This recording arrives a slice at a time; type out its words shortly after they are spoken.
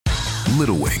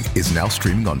Little Wing is now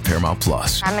streaming on Paramount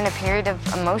Plus. I'm in a period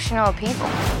of emotional upheaval.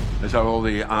 Is that all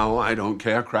the I don't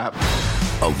care crap?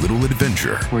 A little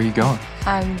adventure. Where are you going?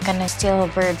 I'm gonna steal a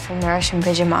bird from the Russian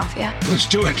pigeon mafia. Let's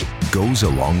do it. Goes a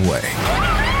long way.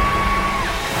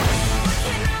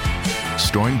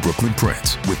 Starring Brooklyn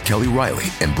Prince with Kelly Riley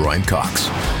and Brian Cox.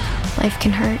 Life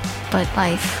can hurt, but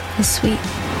life is sweet.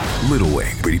 Little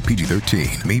Wing, rated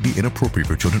PG-13, may be inappropriate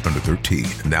for children under 13.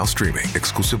 Now streaming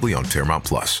exclusively on Paramount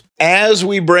Plus. As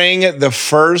we bring the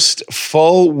first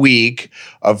full week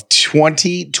of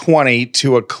 2020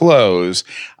 to a close,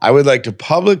 I would like to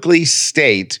publicly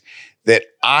state that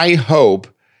I hope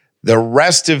the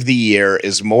rest of the year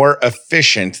is more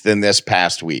efficient than this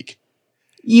past week.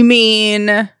 You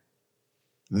mean?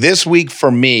 This week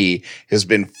for me has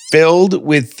been filled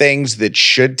with things that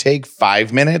should take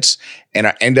 5 minutes and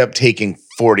I end up taking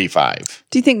 45.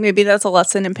 Do you think maybe that's a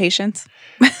lesson in patience?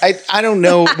 I don't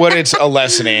know what it's a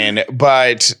lesson in,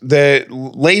 but the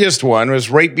latest one was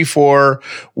right before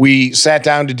we sat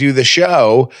down to do the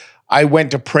show. I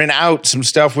went to print out some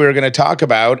stuff we were going to talk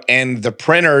about, and the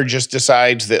printer just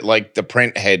decides that like the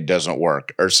print head doesn't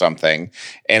work or something.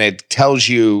 And it gives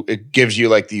you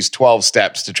like these 12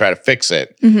 steps to try to fix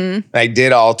it. Mm-hmm. I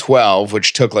did all 12,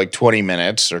 which took like 20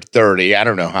 minutes or 30. I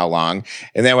don't know how long.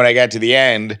 And then when I got to the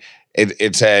end,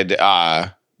 it said,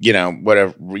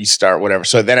 whatever, restart, whatever.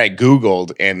 So then I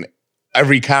Googled, and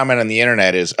every comment on the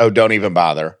internet is, oh, don't even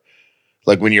bother.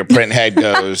 Like when your print head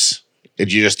goes...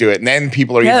 Did you just do it? And then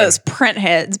people are those print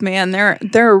heads, man, they're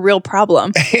a real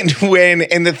problem. And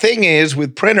the thing is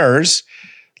with printers,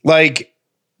 like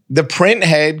the print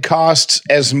head costs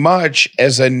as much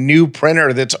as a new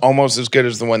printer that's almost as good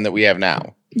as the one that we have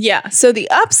now. Yeah. So the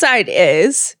upside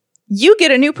is you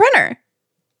get a new printer.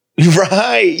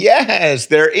 Right. Yes.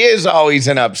 There is always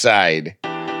an upside.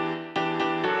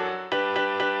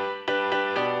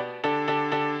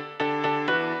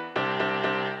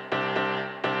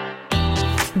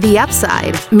 The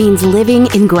upside means living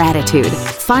in gratitude,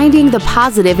 finding the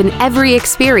positive in every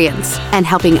experience, and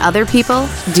helping other people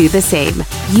do the same.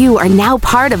 You are now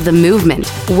part of the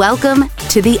movement. Welcome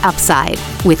to The Upside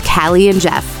with Callie and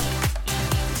Jeff.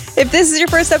 If this is your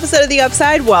first episode of The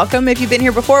Upside, welcome. If you've been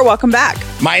here before, welcome back.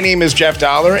 My name is Jeff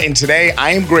Dollar, and today I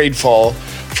am grateful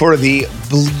for the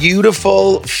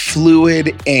beautiful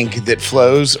fluid ink that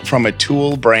flows from a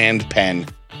Tool brand pen.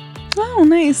 Oh,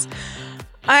 nice.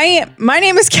 My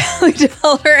name is Callie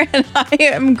Dollar, and I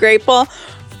am grateful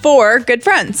for good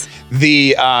friends.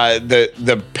 The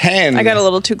pen. I got a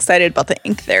little too excited about the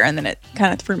ink there, and then it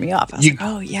kind of threw me off. I was like,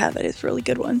 oh, yeah, that is a really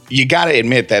good one. You got to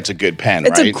admit that's a good pen,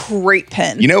 it's right? It's a great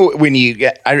pen. You know, when you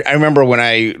get, I remember when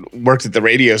I worked at the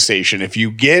radio station, if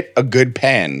you get a good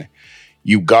pen,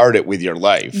 you guard it with your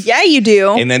life. Yeah, you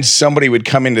do. And then somebody would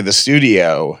come into the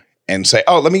studio and say,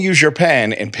 oh, let me use your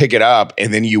pen, and pick it up.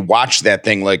 And then you watch that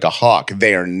thing like a hawk.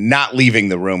 They are not leaving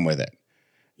the room with it.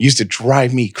 It used to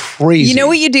drive me crazy. You know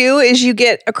what you do is you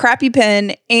get a crappy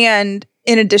pen and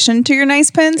in addition to your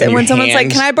nice pens. And when someone's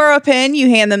like, can I borrow a pen? You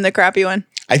hand them the crappy one.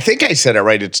 I think I said it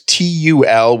right. It's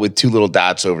TUL with two little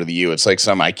dots over the U. It's like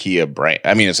some IKEA brand.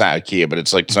 I mean, it's not IKEA, but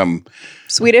it's like some...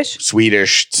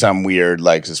 Swedish, some weird,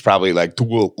 like it's probably like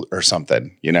Tool or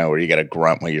something, where you got to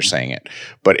grunt while you're saying it.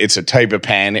 But it's a type of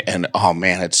pen, and oh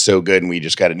man, it's so good. And we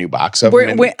just got a new box of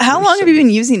them. How long have you been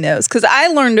using those? Because I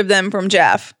learned of them from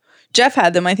Jeff. Jeff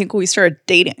had them, I think, when we started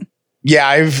dating. Yeah,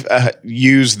 I've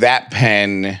used that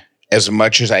pen as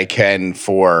much as I can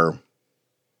for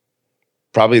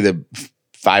probably the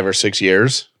 5 or 6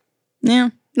 years.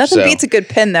 Yeah. Nothing beats a good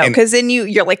pen, though, because then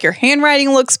you're like, your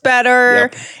handwriting looks better.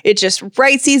 Yep. It just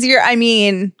writes easier. I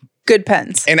mean, good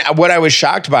pens. And what I was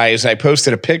shocked by is I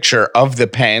posted a picture of the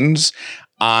pens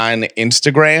on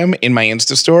Instagram in my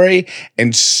Insta story,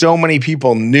 and so many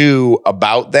people knew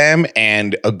about them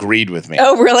and agreed with me.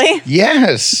 Oh, really?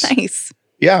 Yes. Nice.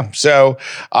 Yeah. So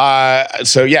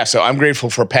I'm grateful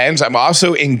for pens. I'm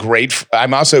also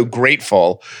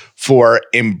grateful for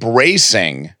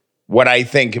embracing what I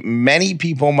think many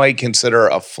people might consider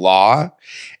a flaw.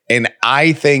 And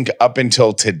I think up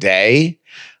until today,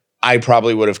 I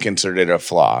probably would have considered it a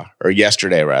flaw, or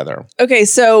yesterday rather. Okay,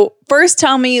 so first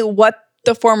tell me what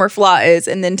the former flaw is,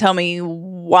 and then tell me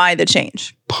why the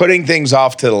change. Putting things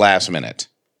off to the last minute.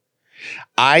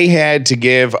 I had to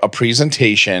give a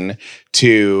presentation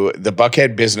to the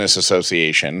Buckhead Business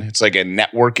Association. It's like a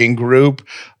networking group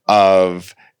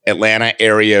of Atlanta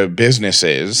area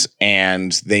businesses,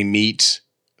 and they meet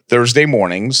Thursday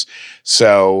mornings.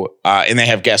 So, and they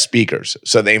have guest speakers.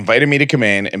 So they invited me to come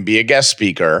in and be a guest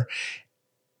speaker,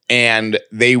 and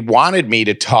they wanted me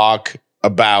to talk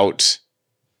about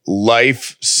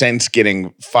life since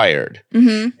getting fired.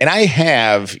 And I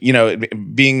have,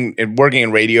 working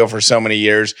in radio for so many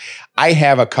years, I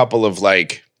have a couple of I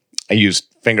use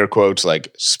finger quotes,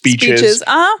 speeches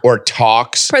or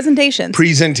talks,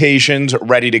 presentations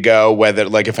ready to go, whether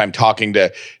if I'm talking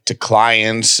to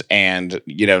clients and,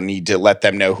 need to let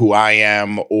them know who I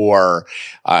am, or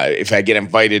if I get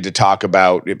invited to talk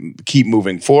about keep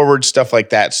moving forward, stuff like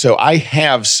that. So I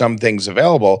have some things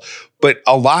available, but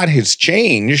a lot has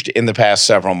changed in the past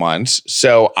several months.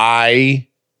 So I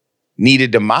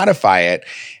needed to modify it.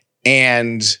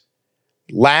 And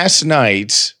last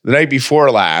night, the night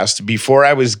before last, before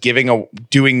I was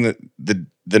doing the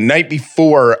night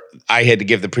before I had to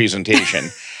give the presentation,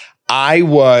 I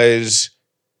was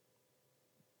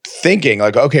thinking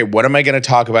okay, what am I going to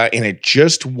talk about? And it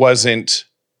just wasn't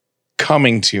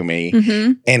coming to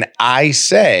me. And I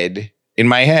said in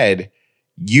my head,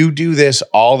 you do this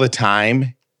all the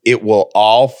time, it will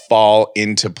all fall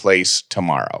into place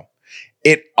tomorrow.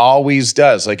 It always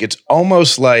does. It's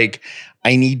almost like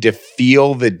I need to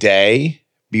feel the day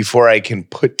before I can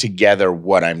put together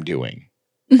what I'm doing.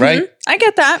 Right? I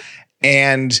get that.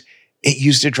 And it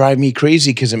used to drive me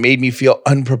crazy because it made me feel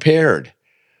unprepared.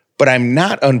 But I'm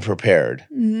not unprepared.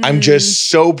 I'm just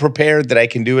so prepared that I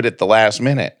can do it at the last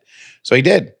minute. So I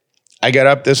did. I got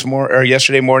up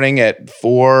yesterday morning at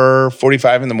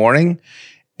 4:45 in the morning,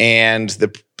 and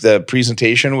the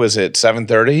presentation was at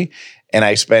 7:30, and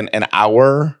I spent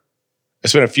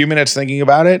a few minutes thinking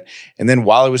about it. And then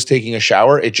while I was taking a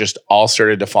shower, it just all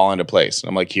started to fall into place. And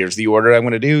I'm like, here's the order I'm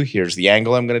going to do. Here's the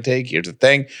angle I'm going to take. Here's the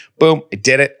thing. Boom. I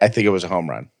did it. I think it was a home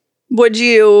run. What'd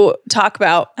you talk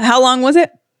about? How long was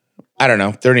it? I don't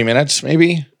know, 30 minutes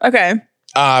maybe. Okay.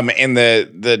 And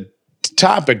the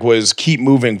topic was keep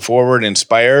moving forward,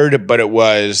 inspired, but it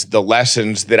was the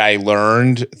lessons that I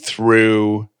learned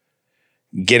through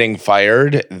getting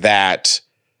fired that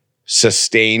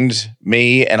sustained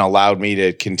me and allowed me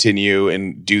to continue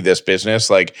and do this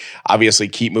business. Obviously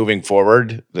keep moving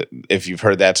forward. If you've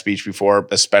heard that speech before,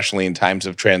 especially in times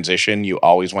of transition, you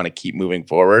always want to keep moving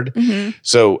forward.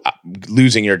 So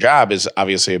losing your job is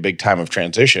obviously a big time of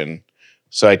transition.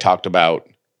 So I talked about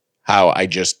how I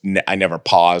never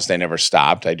paused. I never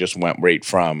stopped. I just went right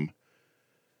from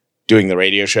doing the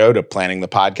radio show to planning the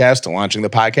podcast to launching the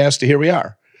podcast to here we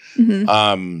are.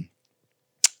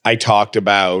 I talked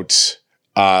about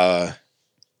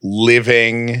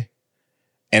living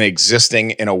and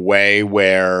existing in a way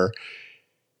where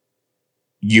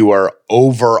you are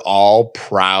overall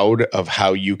proud of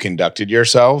how you conducted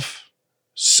yourself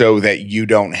so that you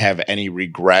don't have any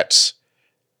regrets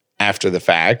after the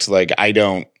fact.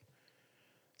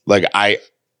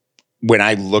 When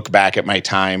I look back at my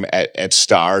time at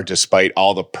Star, despite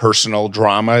all the personal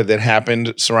drama that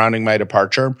happened surrounding my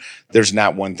departure, there's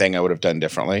not one thing I would have done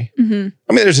differently. I mean,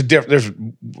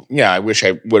 I wish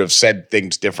I would have said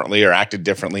things differently or acted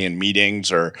differently in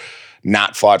meetings or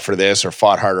not fought for this or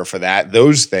fought harder for that,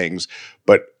 those things.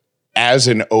 But as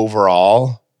an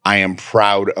overall, I am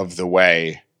proud of the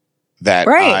way that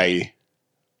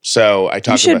So I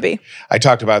talked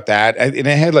about that, and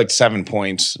I had 7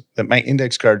 points that my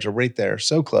index cards are right there,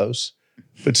 so close,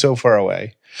 but so far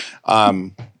away.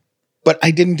 But I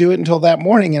didn't do it until that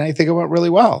morning, and I think it went really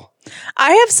well.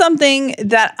 I have something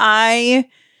that I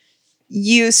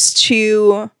used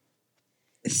to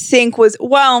think was,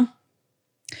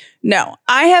 no,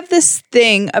 I have this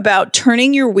thing about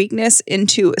turning your weakness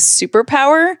into a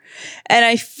superpower, and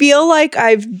I feel like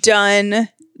I've done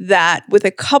that with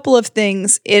a couple of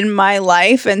things in my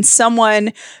life. And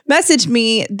someone messaged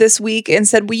me this week and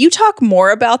said, will you talk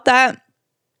more about that?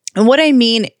 And what I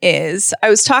mean is, I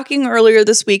was talking earlier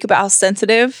this week about how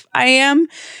sensitive I am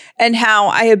and how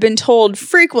I have been told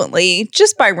frequently,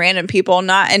 just by random people,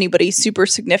 not anybody super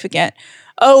significant,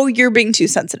 oh, you're being too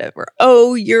sensitive, or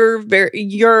oh,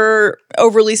 you're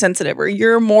overly sensitive, or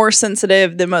you're more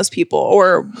sensitive than most people,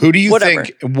 or who do you whatever.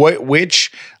 think?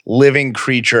 Which living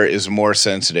creature is more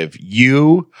sensitive,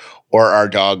 you or our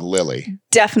dog Lily?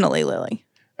 Definitely Lily.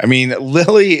 I mean,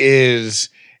 Lily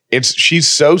she's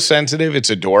so sensitive. It's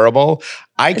adorable.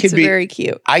 It's very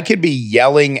cute. I could be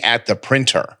yelling at the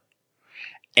printer,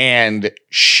 and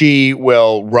she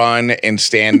will run and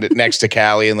stand next to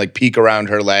Callie and peek around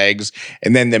her legs.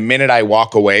 And then the minute I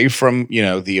walk away from,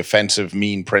 the offensive,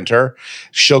 mean printer,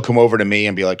 she'll come over to me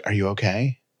and be like, are you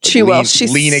okay? She will.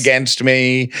 Lean against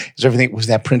me. Was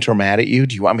that printer mad at you?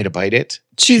 Do you want me to bite it?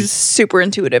 She's a super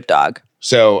intuitive dog.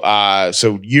 So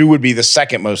you would be the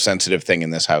second most sensitive thing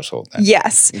in this household then.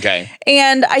 Yes. Okay.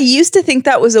 And I used to think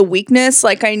that was a weakness,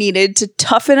 like I needed to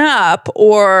toughen up,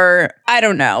 or I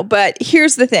don't know. But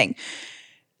here's the thing.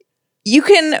 you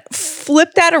can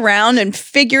flip that around and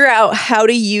figure out how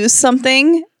to use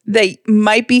something that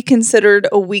might be considered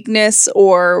a weakness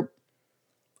or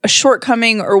a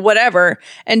shortcoming or whatever,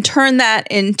 and turn that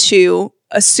into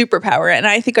a superpower. And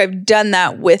I think I've done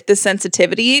that with the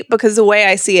sensitivity, because the way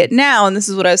I see it now, and this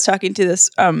is what I was talking to this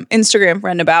Instagram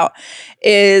friend about,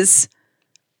 is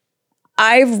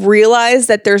I've realized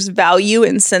that there's value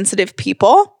in sensitive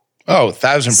people. Oh,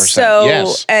 1,000%. So,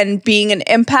 yes. And being an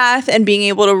empath and being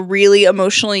able to really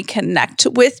emotionally connect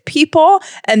with people.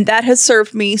 And that has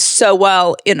served me so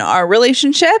well in our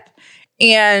relationship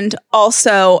and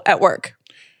also at work.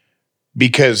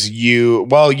 Because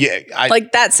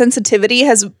like that sensitivity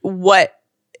is what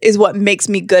makes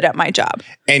me good at my job.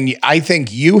 And I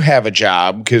think you have a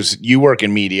job because you work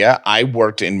in media. I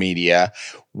worked in media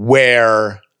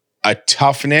where a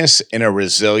toughness and a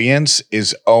resilience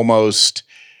is almost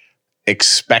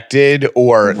expected,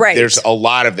 or there's a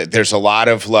lot of it. There's a lot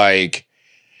of like,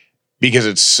 because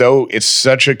it's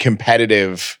such a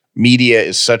competitive, media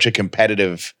is such a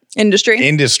competitive industry.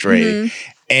 Mm-hmm.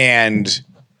 And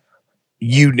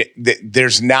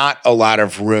there's not a lot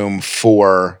of room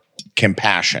for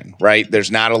compassion, right?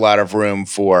 There's not a lot of room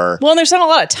for... Well, and there's not a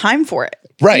lot of time for it.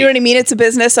 Right. You know what I mean? It's a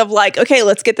business of like, okay,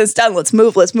 let's get this done. Let's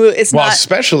move. It's not...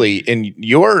 especially in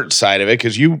your side of it,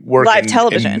 because you work live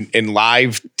television. In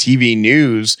live TV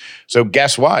news. So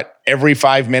guess what? Every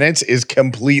 5 minutes is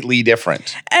completely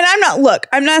different. And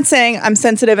I'm not saying I'm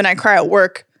sensitive and I cry at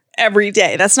work every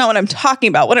day. That's not what I'm talking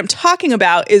about. What I'm talking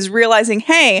about is realizing,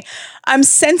 hey, I'm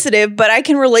sensitive, but I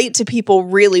can relate to people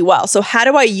really well. So how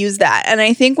do I use that? And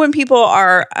I think when people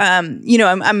are,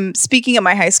 I'm speaking at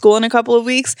my high school in a couple of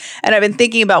weeks, and I've been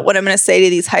thinking about what I'm going to say to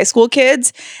these high school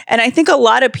kids. And I think a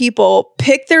lot of people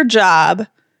pick their job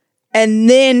and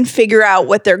then figure out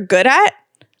what they're good at.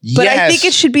 But I think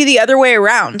it should be the other way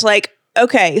around. Like,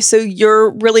 okay, so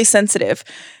you're really sensitive.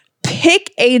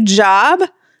 Pick a job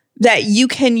that you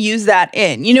can use that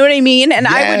in. You know what I mean? And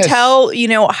I would tell,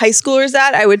 high schoolers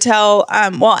that. I would tell,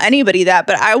 anybody that.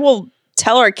 But I will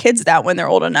tell our kids that when they're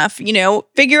old enough.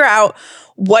 Figure out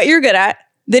what you're good at,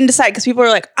 then decide. Because people are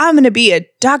like, I'm going to be a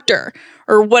doctor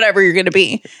or whatever you're going to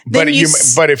be. But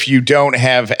if you don't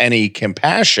have any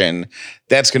compassion,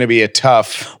 that's going to be a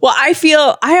tough... Well, I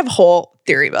have a whole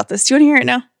theory about this. Do you want to hear it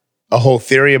now? A whole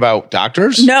theory about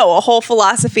doctors? No, a whole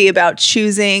philosophy about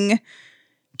choosing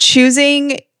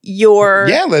your...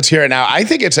 Yeah, let's hear it now. I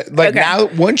think it's like now,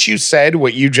 once you said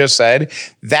what you just said,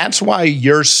 that's why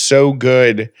you're so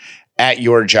good at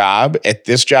your job, at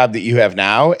this job that you have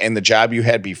now and the job you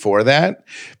had before that,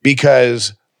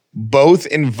 because both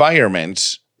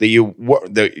environments that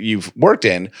you've worked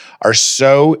in are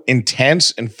so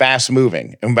intense and fast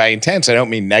moving. And by intense, I don't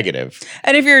mean negative.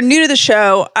 And if you're new to the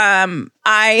show,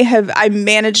 I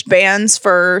managed bands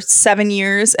for 7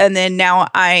 years, and then now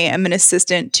I am an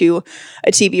assistant to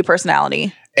a TV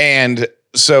personality. And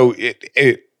so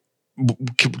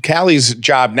Callie's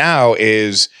job now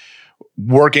is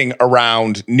working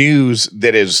around news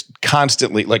that is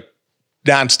constantly like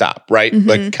nonstop, right? Mm-hmm.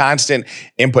 Like constant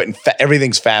input, and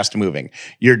everything's fast moving.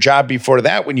 Your job before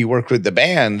that, when you worked with the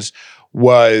bands,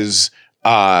 was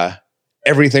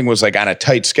everything was like on a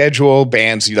tight schedule.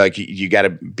 Bands, you got to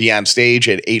be on stage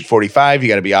at 8:45. You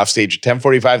got to be off stage at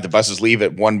 10:45. The buses leave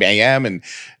at 1 a.m.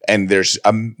 and there's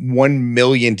 1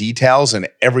 million details, and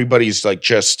everybody's like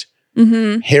just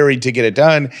harried to get it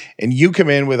done. And you come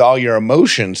in with all your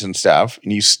emotions and stuff,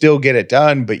 and you still get it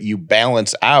done, but you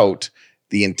balance out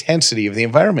the intensity of the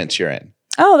environments you're in.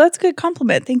 Oh, that's a good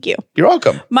compliment. Thank you. You're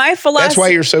welcome. That's why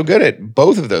you're so good at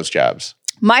both of those jobs.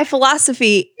 My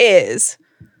philosophy is,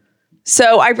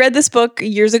 so I read this book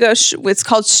years ago. It's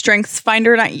called Strengths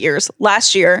Finder, not years.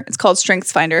 Last year, it's called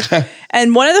Strengths Finder.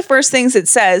 And one of the first things it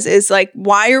says is like,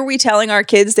 why are we telling our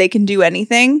kids they can do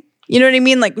anything? You know what I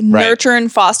mean? Like nurture and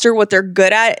foster what they're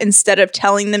good at instead of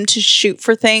telling them to shoot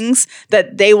for things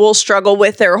that they will struggle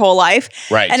with their whole life.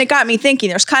 Right. And it got me thinking,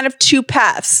 there's kind of two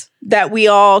paths that we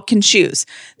all can choose.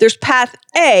 There's path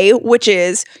A, which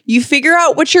is you figure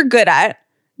out what you're good at.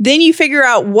 Then you figure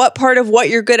out what part of what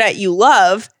you're good at you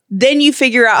love. Then you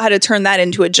figure out how to turn that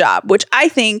into a job, which I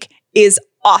think is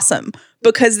awesome,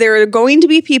 because there are going to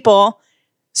be people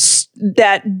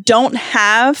that don't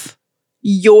have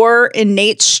your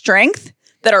innate strength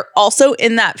that are also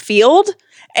in that field,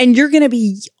 and you're going to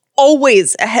be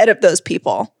always ahead of those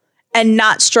people and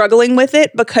not struggling with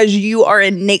it because you are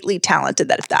innately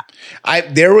talented at that.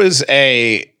 There was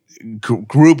a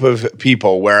group of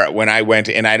people where when I went,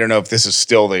 and I don't know if this is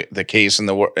still the case in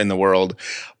the world,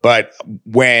 but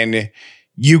when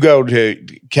you go to,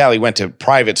 Callie went to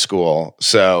private school,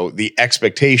 so the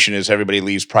expectation is everybody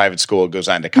leaves private school, goes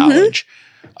on to college.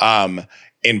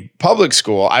 In public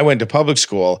school, I went to public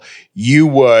school, you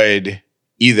would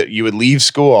leave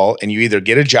school and you either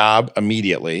get a job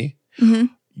immediately,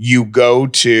 you go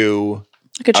to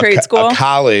like a trade school, a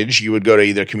college, you would go to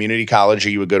either community college or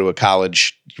you would go to a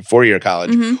college, 4-year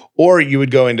college, or you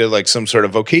would go into like some sort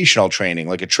of vocational training,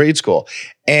 like a trade school.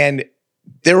 And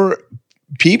there were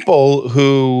people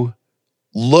who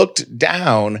looked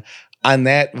down on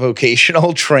that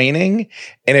vocational training.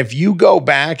 And if you go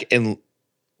back and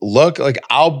look, like,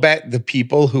 I'll bet the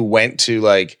people who went to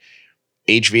like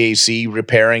HVAC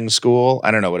repairing school, I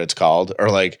don't know what it's called, or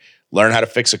like learn how to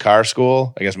fix a car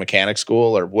school, I guess mechanic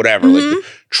school or whatever, like the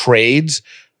trades,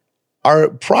 are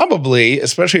probably,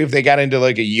 especially if they got into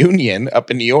like a union up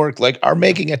in New York, like are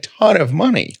making a ton of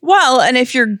money. Well, and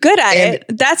if you're good at it,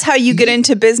 that's how you get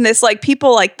into business. Like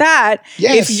people like that,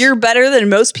 Yes. if you're better than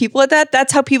most people at that,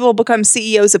 that's how people become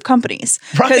CEOs of companies.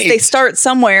 Because Right. they start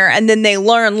somewhere and then they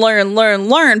learn,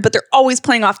 but they're always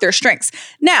playing off their strengths.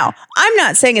 Now, I'm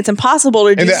not saying it's impossible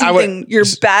to do something you're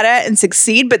bad at and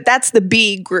succeed, but that's the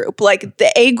B group. Like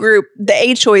the A group, the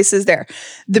A choice is there.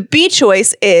 The B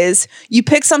choice is you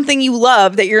pick something you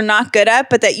love that you're not good at,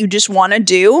 but that you just want to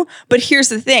do. But here's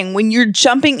the thing, when you're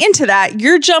jumping into that,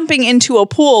 you're jumping into a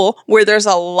pool where there's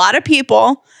a lot of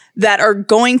people that are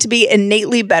going to be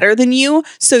innately better than you.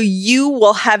 So you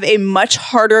will have a much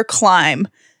harder climb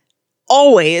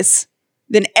always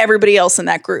than everybody else in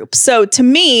that group. So to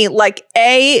me, like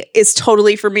A is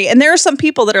totally for me. And there are some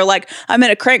people that are like, I'm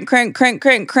in a crank. But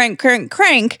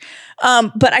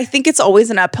I think it's always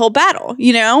an uphill battle,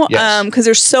 you know? Yes. Because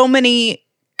there's so many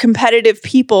competitive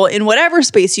people in whatever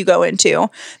space you go into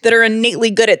that are innately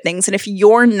good at things. And if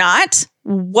you're not,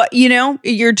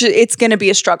 it's going to be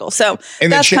a struggle. So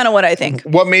that's kind of what I think.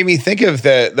 What made me think of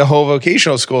the whole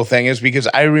vocational school thing is because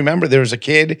I remember there was a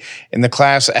kid in the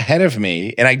class ahead of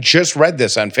me, and I just read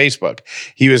this on Facebook.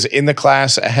 He was in the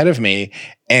class ahead of me,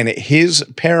 and his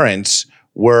parents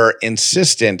were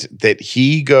insistent that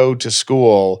he go to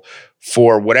school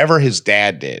for whatever his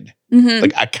dad did,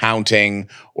 like accounting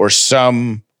or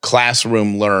some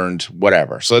classroom learned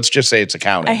whatever. So let's just say it's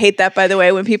accounting. I hate that, by the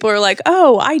way, when people are like,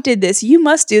 oh, I did this, you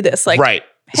must do this. Like, right.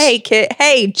 Hey, kid.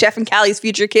 Hey, Jeff and Callie's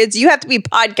future kids, you have to be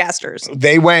podcasters.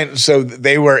 They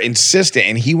were insistent,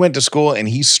 and he went to school and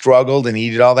he struggled and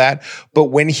he did all that. But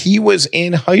when he was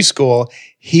in high school,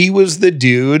 he was the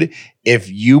dude. If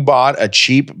you bought a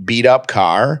cheap beat up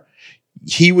car,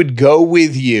 he would go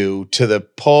with you to the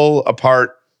pull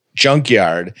apart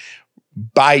junkyard,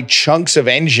 buy chunks of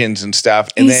engines and stuff,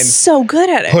 and He's then so good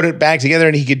at it. Put it back together.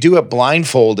 And he could do it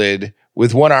blindfolded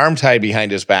with one arm tied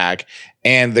behind his back,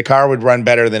 and the car would run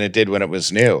better than it did when it was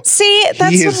new. See,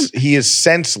 that's he has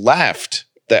since left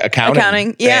the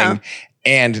accounting yeah, thing,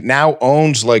 and now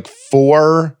owns like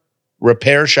 4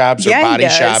 repair shops or body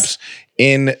shops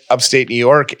in upstate New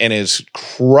York and is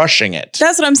crushing it.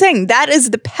 That's what I'm saying. That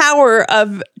is the power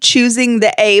of choosing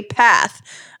the A path.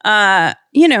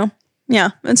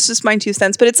 Yeah, it's just my 2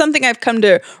 cents, but it's something I've come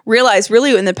to realize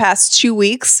really in the past 2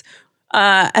 weeks.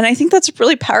 And I think that's a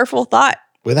really powerful thought.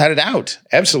 Without a doubt.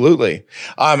 Absolutely.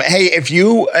 Hey, if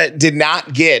you did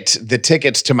not get the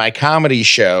tickets to my comedy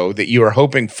show that you were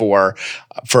hoping for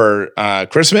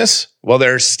Christmas, well,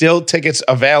 there's still tickets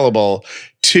available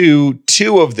to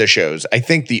 2 of the shows. I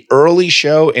think the early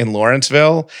show in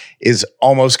Lawrenceville is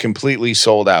almost completely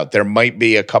sold out. There might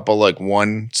be a couple, like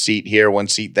 1 seat here, 1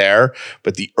 seat there,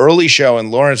 but the early show in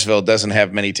Lawrenceville doesn't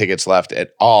have many tickets left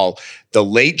at all. The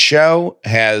late show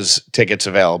has tickets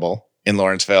available in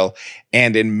Lawrenceville,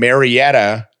 and in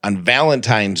Marietta on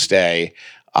Valentine's Day,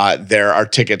 there are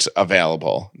tickets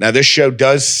available. Now, this show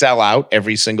does sell out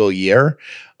every single year,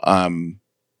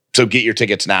 so get your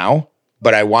tickets now.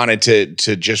 But I wanted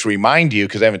to just remind you,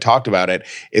 because I haven't talked about it,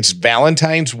 it's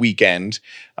Valentine's weekend.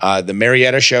 The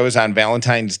Marietta show is on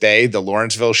Valentine's Day. The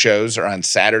Lawrenceville shows are on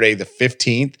Saturday the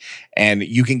 15th, and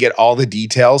you can get all the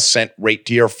details sent right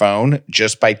to your phone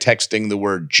just by texting the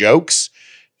word jokes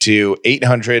to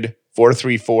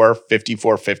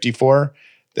 800-434-5454.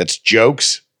 That's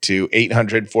jokes to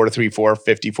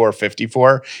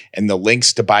 800-434-5454. And the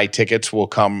links to buy tickets will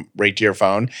come right to your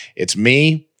phone. It's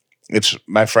me. It's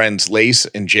my friends Lace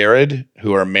and Jared,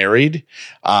 who are married.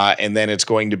 And then it's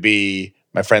going to be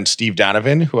my friend Steve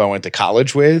Donovan, who I went to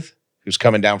college with, who's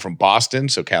coming down from Boston.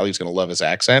 So Callie's going to love his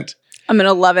accent. I'm going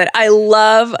to love it. I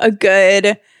love a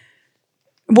good,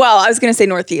 well, I was going to say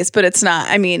Northeast, but it's not.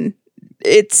 I mean,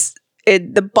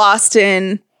 the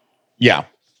Boston. Yeah.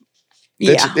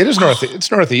 It is Northeast.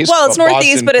 It's Northeast. Well, it's Northeast,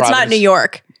 Boston, but it's Providence. not New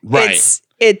York. Right.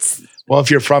 It's. Well,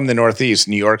 if you're from the Northeast,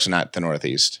 New York's not the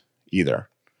Northeast either.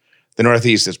 The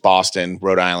Northeast is Boston,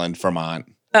 Rhode Island,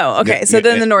 Vermont. Oh, okay. So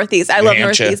then the Northeast. I love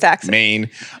Northeast accent. Maine.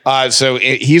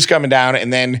 He's coming down,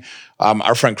 and then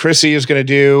our friend Chrissy is going to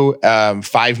do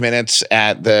 5 minutes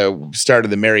at the start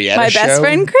of the Marietta show. My best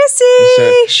friend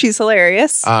Chrissy. She's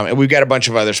hilarious. And we've got a bunch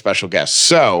of other special guests.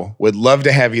 So would love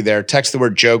to have you there. Text the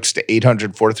word jokes to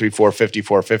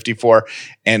 800-434-5454.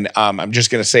 And I'm just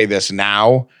going to say this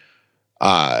now.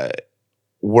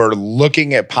 We're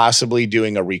looking at possibly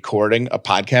doing a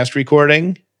podcast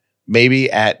recording,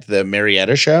 maybe at the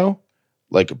Marietta show,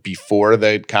 like before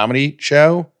the comedy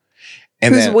show.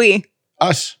 And Who's we?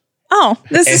 Us. Oh,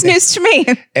 this is news to me.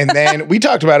 And then we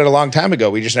talked about it a long time ago.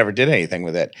 We just never did anything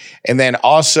with it. And then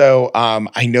also,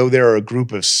 I know there are a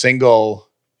group of single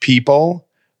people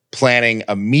planning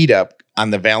a meetup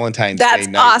on the Valentine's Day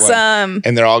night. That's awesome.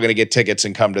 And they're all going to get tickets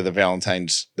and come to the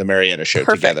Marietta show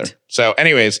together. So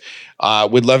anyways,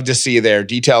 we'd love to see you there.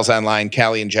 Details online,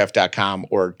 CallieandJeff.com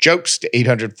or jokes to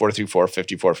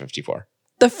 800-434-5454.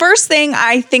 The first thing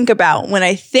I think about when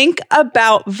I think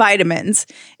about vitamins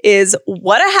is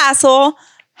what a hassle,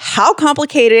 how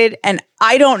complicated, and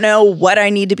I don't know what I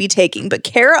need to be taking. But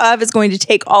Care Of is going to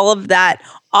take all of that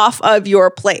off of your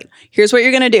plate. Here's what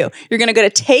you're going to do. You're going to go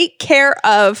to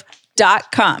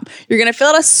takecareof.com. You're going to fill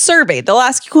out a survey. They'll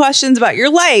ask you questions about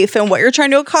your life and what you're trying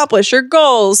to accomplish, your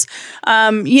goals,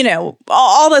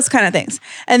 all those kind of things.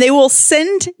 And they will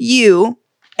send you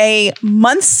a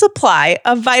month's supply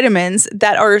of vitamins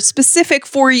that are specific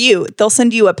for you. They'll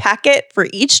send you a packet for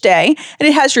each day, and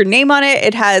it has your name on it.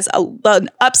 It has an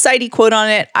upside quote on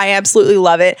it. I absolutely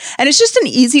love it. And it's just an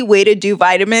easy way to do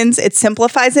vitamins. It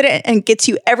simplifies it and gets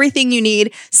you everything you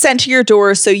need sent to your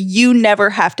door so you never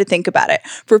have to think about it.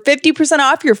 For 50%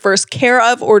 off your first Care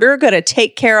Of order, go to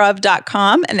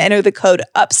takecareof.com and enter the code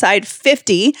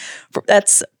UPSIDE50.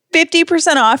 That's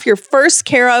 50% off your first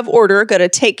Care Of order. Go to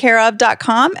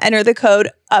takecareof.com, enter the code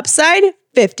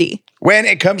UPSIDE50. When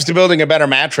it comes to building a better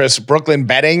mattress, Brooklyn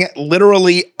Bedding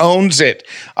literally owns it.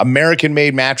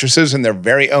 American-made mattresses in their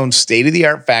very own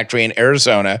state-of-the-art factory in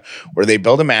Arizona, where they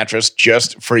build a mattress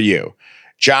just for you.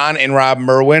 John and Rob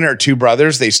Merwin are two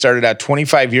brothers. They started out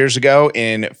 25 years ago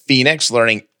in Phoenix,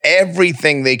 learning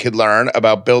everything they could learn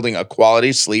about building a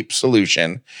quality sleep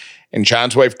solution. And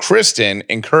John's wife, Kristen,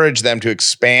 encouraged them to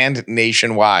expand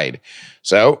nationwide.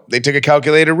 So they took a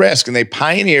calculated risk and they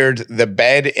pioneered the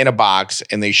bed in a box,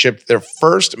 and they shipped their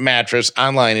first mattress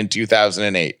online in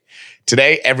 2008.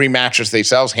 Today, every mattress they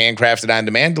sell is handcrafted on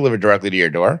demand, delivered directly to your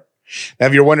door. Now,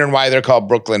 if you're wondering why they're called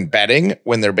Brooklyn Bedding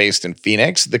when they're based in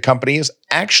Phoenix, the company is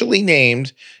actually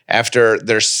named after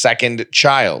their second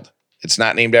child. It's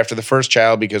not named after the first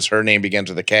child because her name begins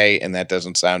with a K, and that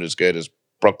doesn't sound as good as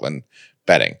Brooklyn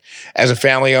Bedding. As a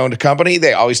family-owned company,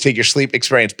 they always take your sleep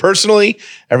experience personally.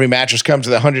 Every mattress comes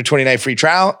with a 120-night free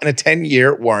trial and a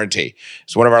 10-year warranty.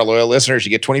 As one of our loyal listeners,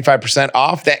 you get 25%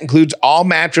 off. That includes all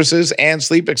mattresses and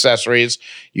sleep accessories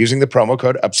using the promo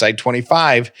code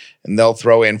UPSIDE25, and they'll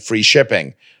throw in free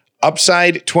shipping.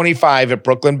 UPSIDE25 at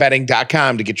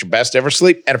brooklynbedding.com to get your best ever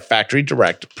sleep at a factory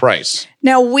direct price.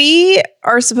 Now, we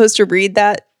are supposed to read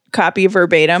that copy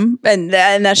verbatim, and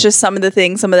that's just some of the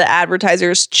things some of the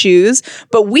advertisers choose,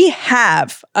 but we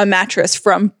have a mattress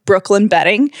from Brooklyn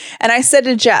Bedding, and I said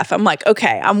to Jeff, I'm like,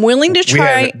 okay, I'm willing to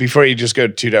try. Before you just go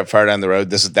too far down the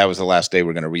road, that was the last day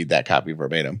we're going to read that copy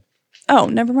verbatim. Oh,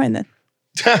 never mind then.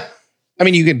 I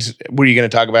mean, were you going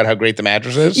to talk about how great the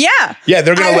mattress is? Yeah. Yeah,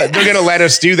 they're going to let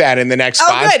us do that in the next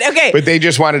spot. Oh, good. Okay. But they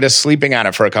just wanted us sleeping on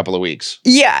it for a couple of weeks.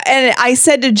 Yeah. And I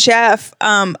said to Jeff,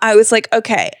 I was like,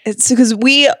 okay, it's because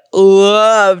we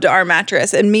loved our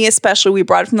mattress, and me especially, we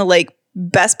brought it from the lake.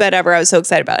 Best bed ever. I was so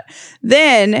excited about it.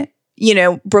 Then,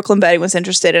 Brooklyn Bedding was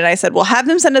interested, and I said, well, have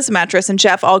them send us a mattress, and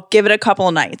Jeff, I'll give it a couple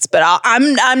of nights, but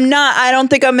I don't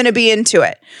think I'm going to be into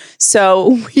it.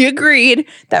 So we agreed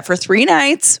that for 3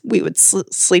 nights, we would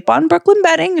sleep on Brooklyn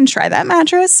Bedding and try that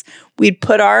mattress. We'd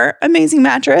put our amazing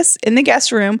mattress in the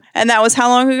guest room, and that was how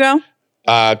long ago?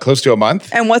 Close to a month.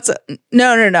 And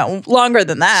no, longer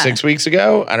than that. 6 weeks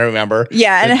ago? I don't remember.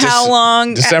 Yeah, and how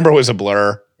long? December was a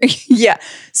blur. Yeah.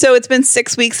 So it's been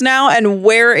 6 weeks now, and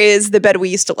where is the bed we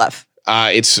used to love?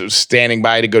 It's standing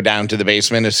by to go down to the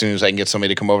basement as soon as I can get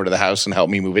somebody to come over to the house and help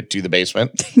me move it to the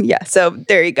basement. Yeah, so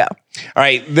there you go. All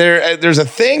right, there's a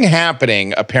thing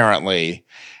happening apparently,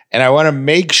 and I want to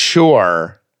make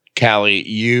sure, Callie,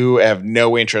 you have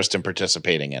no interest in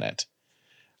participating in it.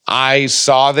 I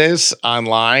saw this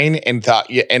online and thought,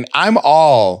 and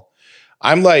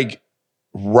I'm like,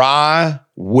 raw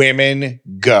women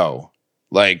go.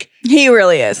 Like, he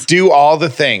really is. Do all the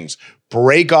things.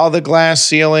 Break all the glass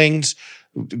ceilings,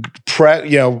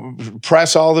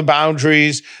 press all the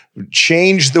boundaries,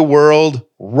 change the world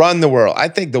run the world. I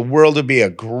think the world would be a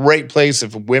great place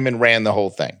if women ran the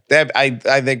whole thing.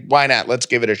 I think, why not? Let's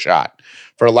give it a shot.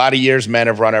 For a lot of years, men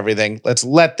have run everything. Let's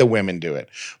let the women do it.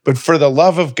 But for the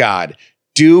love of God,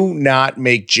 do not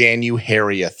make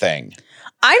January a thing.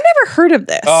 I've never heard of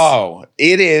this. Oh,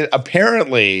 it is.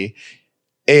 Apparently,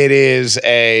 it is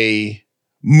a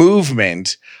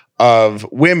movement of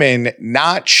women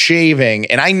not shaving.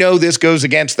 And I know this goes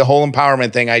against the whole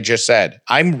empowerment thing I just said.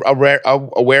 I'm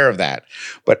aware of that.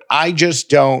 But I just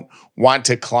don't want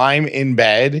to climb in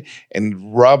bed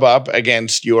and rub up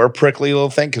against your prickly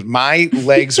little thing because my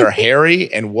legs are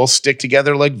hairy and we'll stick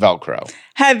together like Velcro.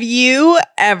 Have you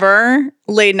ever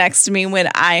laid next to me when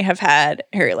I have had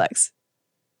hairy legs?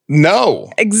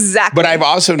 No. Exactly. But I've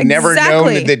also never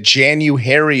known that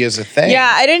January is a thing.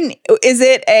 Yeah, I didn't. Is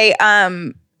it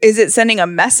is it sending a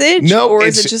message? No, or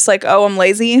is it just like, oh, I'm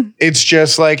lazy? It's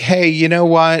just like, hey, you know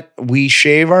what? We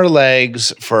shave our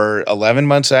legs for 11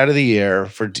 months out of the year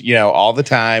for, all the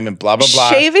time and blah, blah,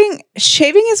 blah.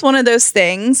 Shaving is one of those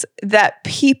things that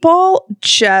people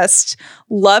just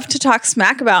love to talk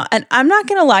smack about. And I'm not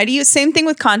going to lie to you. Same thing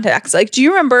with contacts. Like, do you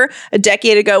remember a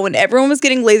decade ago when everyone was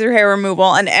getting laser hair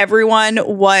removal and everyone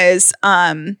was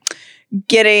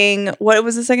getting, what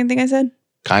was the second thing I said?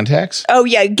 Contacts? Oh,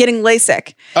 yeah. Getting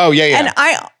LASIK. Oh, yeah. And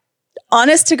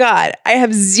honest to God, I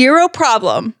have zero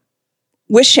problem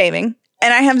with shaving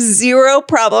and I have zero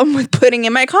problem with putting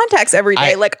in my contacts every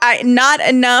day. Not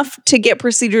enough to get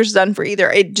procedures done for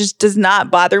either. It just does not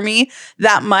bother me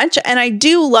that much. And I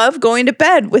do love going to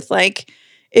bed with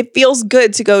it feels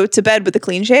good to go to bed with a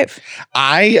clean shave.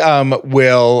 I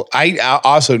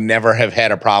also never have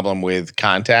had a problem with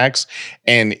contacts,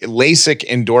 and LASIK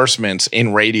endorsements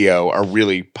in radio are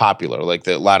really popular. Like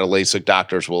a lot of LASIK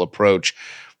doctors will approach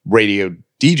radio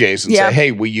DJs and say,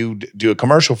 hey, will you do a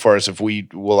commercial for us if we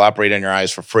will operate on your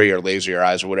eyes for free or laser your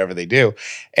eyes or whatever they do?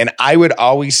 And I would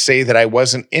always say that I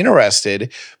wasn't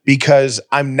interested because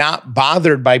I'm not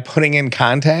bothered by putting in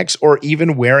contacts or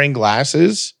even wearing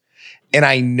glasses. And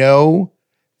I know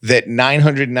that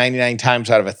 999 times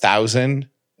out of 1,000,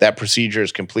 that procedure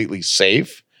is completely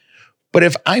safe. But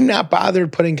if I'm not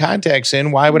bothered putting contacts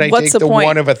in, why would I take the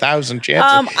one of 1,000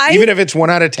 chances? Even if it's 1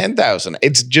 out of 10,000,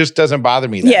 it just doesn't bother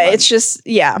me that much. It's just,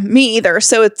 me either.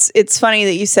 So it's funny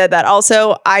that you said that.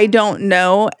 Also, I don't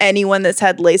know anyone that's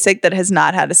had LASIK that has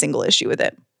not had a single issue with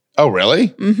it. Oh, really?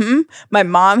 Mm-hmm. My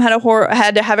mom had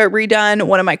to have it redone.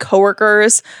 One of my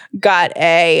coworkers got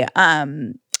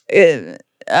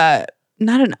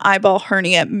not an eyeball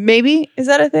hernia. Maybe. Is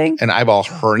that a thing? An eyeball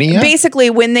hernia? Basically,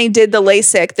 when they did the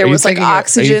LASIK, there was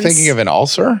oxygen. Are you thinking of an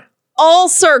ulcer?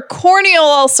 Corneal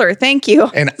ulcer. Thank you.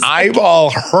 An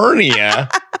eyeball hernia?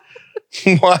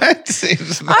 What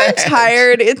is that? I'm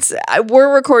tired.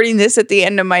 We're recording this at the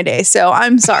end of my day, so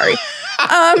I'm sorry.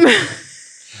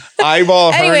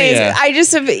 Eyeball hernia. Anyways, I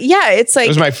just have, it's like. It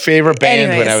was my favorite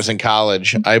band when I was in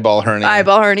college. Eyeball hernia.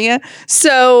 Eyeball hernia.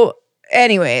 So.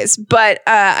 Anyways, but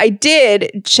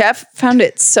Jeff found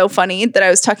it so funny that I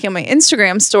was talking on my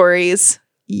Instagram stories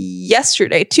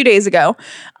yesterday, 2 days ago.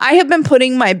 I have been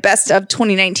putting my best of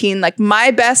 2019, like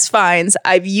my best finds.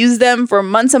 I've used them for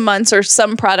months and months or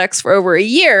some products for over a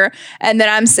year. And then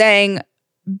I'm saying,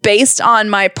 based on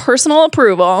my personal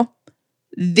approval,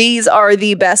 these are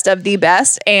the best of the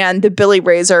best. And the Billy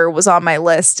Razor was on my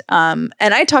list. And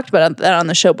I talked about that on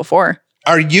the show before.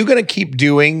 Are you going to keep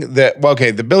doing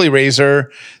the Billy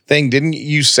Razor thing? Didn't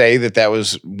you say that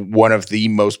was one of the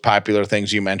most popular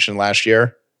things you mentioned last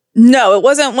year? No, it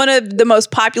wasn't one of the most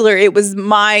popular. It was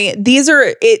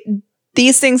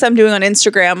these things I'm doing on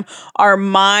Instagram are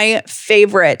my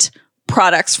favorite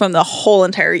products from the whole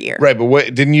entire year. Right. But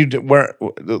what didn't you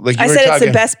I said it's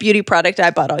the best beauty product I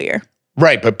bought all year.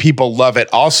 Right. But people love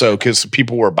it also because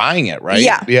people were buying it. Right.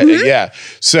 Yeah. Yeah. Mm-hmm. Yeah.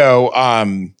 So,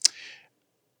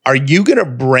 are you going to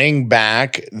bring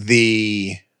back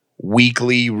the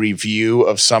weekly review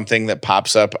of something that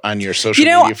pops up on your social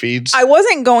media feeds? I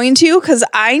wasn't going to because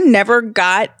I never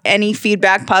got any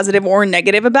feedback, positive or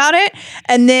negative, about it.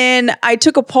 And then I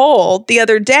took a poll the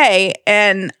other day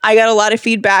and I got a lot of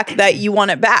feedback that you want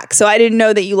it back. So I didn't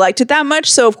know that you liked it that much.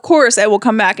 So of course I will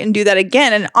come back and do that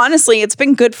again. And honestly, it's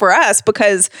been good for us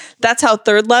because that's how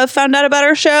Third Love found out about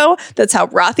our show. That's how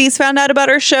Rothy's found out about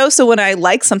our show. So when I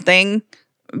like something,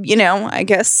 I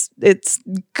guess it's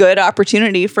good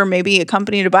opportunity for maybe a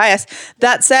company to buy us.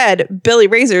 That said, Billy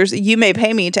Razors, you may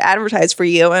pay me to advertise for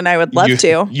you, and I would love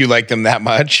to. You like them that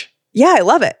much? Yeah, I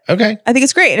love it. Okay. I think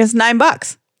it's great. And it's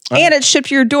 $9. And it's shipped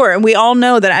to your door. And we all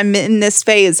know that I'm in this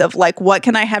phase of what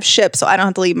can I have shipped so I don't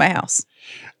have to leave my house?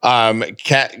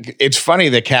 It's funny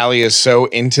that Callie is so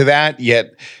into that,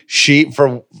 yet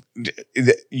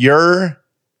your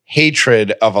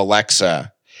hatred of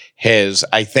Alexa has,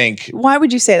 I think, Why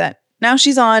would you say that? Now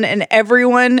she's on, and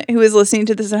everyone who is listening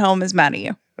to this at home is mad at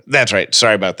you. that's right.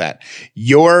 Sorry about that.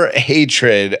 Your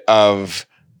hatred of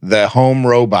the home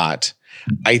robot,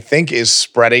 I think, is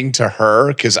spreading to her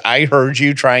because I heard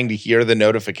you trying to hear the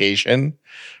notification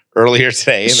earlier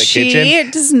today in the kitchen.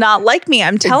 She does not like me.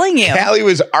 I'm telling you. Callie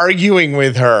was arguing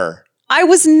with her. I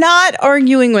was not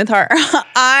arguing with her.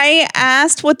 I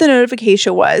asked what the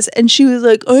notification was, and she was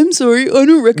like, I'm sorry, I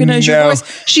don't recognize your voice.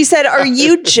 She said, are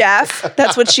you Jeff?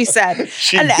 That's what she said.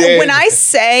 She and did. when I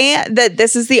say that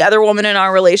this is the other woman in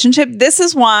our relationship, this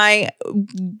is why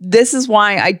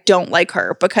I don't like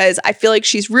her, because I feel like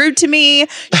she's rude to me.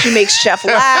 She makes Jeff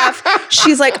laugh.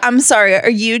 She's like, I'm sorry, are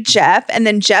you Jeff? And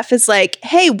then Jeff is like,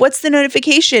 hey, what's the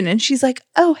notification? And she's like,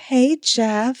 oh, hey,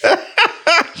 Jeff.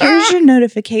 Here's your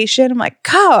notification. I'm like,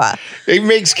 God. It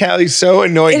makes Callie so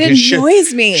annoyed. It 'cause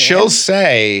annoys me. She'll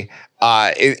say,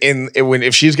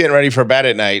 if she's getting ready for bed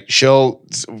at night, she'll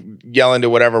yell into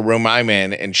whatever room I'm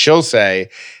in, and she'll say,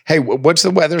 hey, what's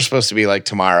the weather supposed to be like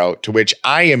tomorrow? To which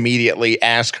I immediately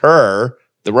ask her,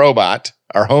 the robot,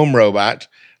 our home robot,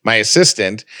 my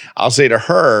assistant, I'll say to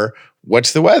her,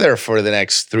 what's the weather for the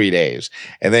next 3 days?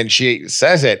 And then she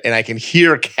says it, and I can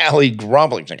hear Callie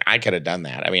grumbling. She's like, I could have done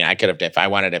that. I mean, I could have, if I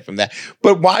wanted it from that.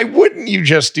 But why wouldn't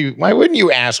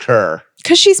you ask her?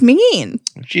 Because she's mean.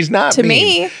 She's not To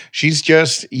mean. me. She's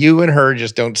just, you and her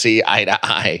just don't see eye to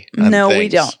eye. on No, we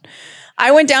things. don't.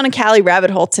 I went down a Cali rabbit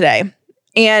hole today,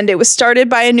 and it was started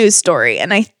by a news story.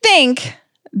 And I think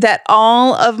that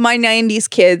all of my 90s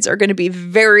kids are going to be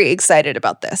very excited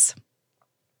about this.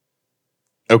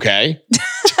 Okay.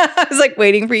 I was like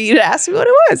waiting for you to ask me what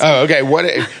it was. Oh, okay. What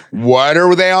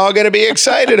are they all going to be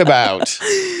excited about?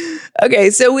 Okay,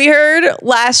 so we heard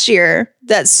last year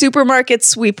that Supermarket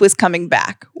Sweep was coming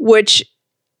back, which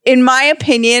in my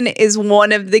opinion is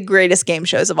one of the greatest game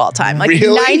shows of all time. Like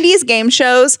Really? 90s game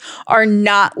shows are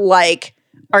not like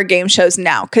our game shows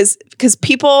now because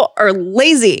people are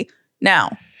lazy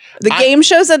now. The game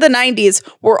shows of the 90s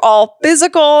were all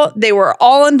physical. They were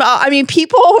all involved. I mean,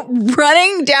 people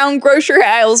running down grocery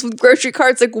aisles with grocery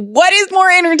carts. Like, what is more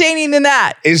entertaining than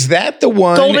that? Is that the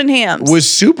one? Golden Hams. Was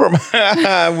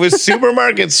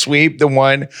Supermarket Sweep the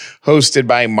one hosted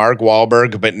by Mark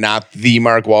Wahlberg, but not the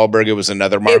Mark Wahlberg? It was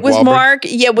another Mark It was Wahlberg? Mark,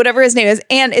 yeah, whatever his name is.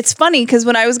 And it's funny because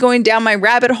when I was going down my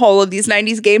rabbit hole of these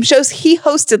 90s game shows, he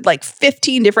hosted like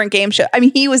 15 different game shows. I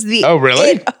mean, he was the Oh, really?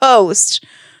 it host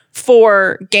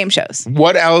for game shows.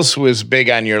 What else was big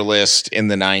on your list in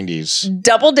the 90s?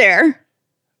 Double Dare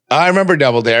I remember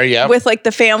Double Dare, yeah. with like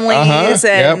the families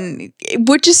and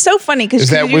which is so funny because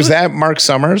Was that Mark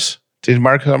Summers? Did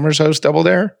Mark Summers host Double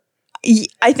Dare?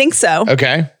 I think so.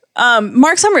 Okay.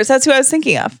 Mark Summers, that's who I was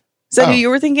thinking of. Is that who you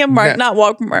were thinking of? Mark, No.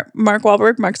 not Mark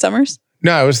Wahlberg, Mark Summers?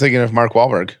 No, I was thinking of Mark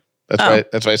Wahlberg.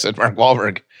 That's why I said Mark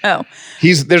Wahlberg. Oh.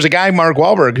 There's a guy, Mark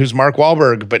Wahlberg, who's Mark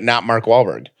Wahlberg, but not Mark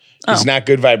Wahlberg. He's not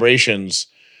Good Vibrations,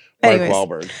 Mark Anyways.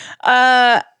 Wahlberg.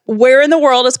 Where in the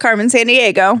world is Carmen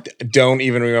Sandiego? Don't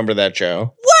even remember that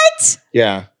show. What?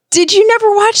 Yeah. Did you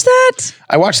never watch that?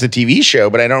 I watched the TV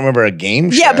show, but I don't remember a game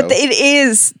show. Yeah, but it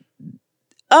is.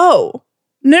 Oh,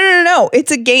 no.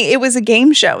 It's a game. It was a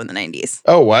game show in the 90s.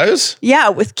 Oh, it was? Yeah,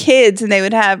 with kids, and they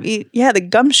would have the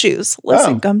gumshoes.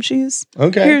 Listen, Oh. gumshoes.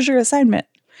 Okay. Here's your assignment.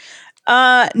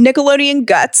 Nickelodeon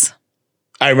Guts.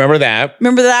 I remember that.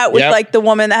 Remember that with Yep. like the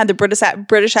woman that had the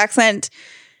British accent.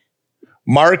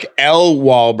 Mark L.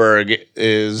 Wahlberg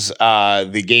is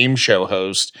the game show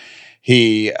host.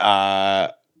 He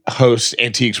hosts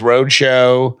Antiques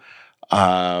Roadshow.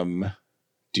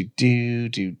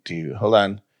 Hold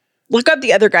on. Look up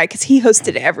the other guy because he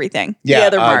hosted everything. Yeah, the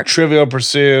other Mark. Trivial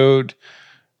Pursuit,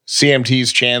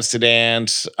 CMT's Chance to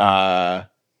Dance.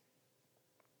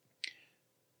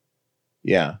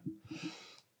 Yeah.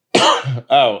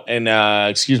 Oh, and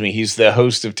excuse me, he's the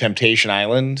host of Temptation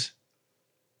Island.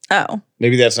 Oh,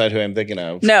 Maybe that's not who I'm thinking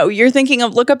of. no, you're thinking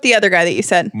of. Look up the other guy that you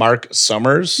said. Mark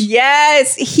Summers.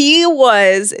 Yes, he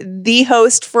was the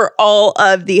host for all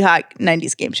of the hot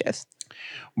 90s game shows.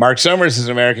 Mark Summers is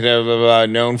an American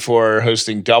known for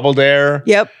hosting Double Dare.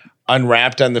 Yep.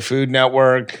 Unwrapped on the Food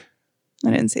Network.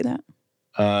 I didn't see that.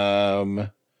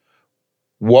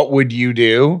 What Would You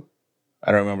Do?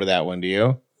 I don't remember that one. Do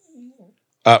you?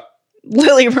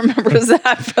 Lily remembers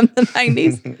that from the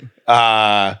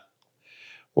 90s.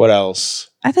 What else?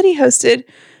 I thought he hosted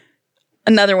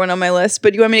another one on my list,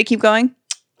 but you want me to keep going?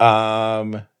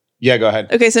 Yeah, go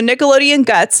ahead. Okay, so Nickelodeon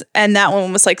Guts, and that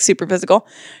one was like super physical.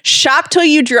 Shop Till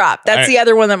You Drop. That's the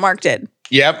other one that Mark did.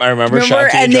 Yep, I remember. Remember?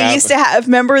 Shop Till You And Drop.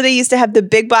 they used to have the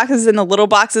big boxes and the little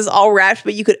boxes all wrapped,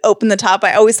 but you could open the top.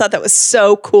 I always thought that was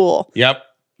so cool. Yep.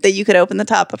 that you could open the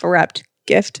top of a wrapped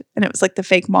gift and it was like the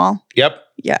fake mall? Yep.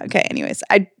 Yeah. Okay. Anyways,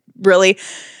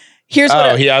 here's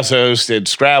what. He also hosted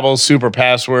Scrabble, Super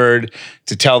Password,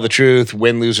 To Tell the Truth,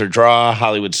 Win, Lose, or Draw,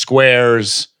 Hollywood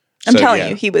Squares. I'm telling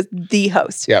you, he was the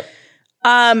host. Yep.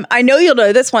 I know you'll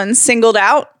know this one, Singled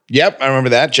Out. Yep. I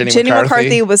remember that. Jenny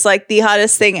McCarthy was like the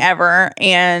hottest thing ever.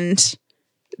 And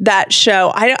that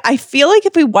show, I feel like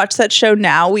if we watched that show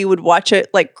now, we would watch it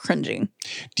like cringing.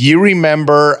 Do you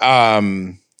remember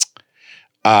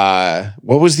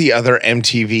what was the other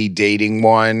MTV dating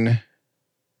one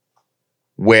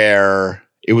where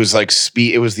it was like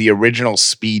speed? It was the original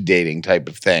speed dating type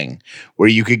of thing where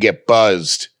you could get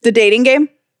buzzed. The Dating Game?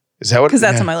 Is that what? Because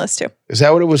that's on my list too. Is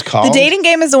that what it was called? The Dating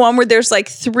Game is the one where there's like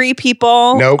 3 people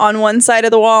on one side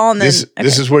of the wall. And this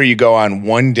is where you go on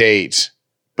one date,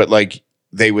 but like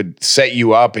they would set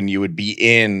you up and you would be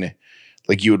in,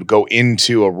 like you would go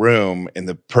into a room and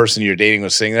the person you're dating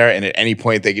was sitting there and at any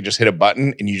point they could just hit a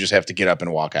button and you just have to get up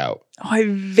and walk out. Oh, I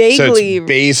vaguely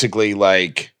basically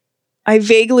like. I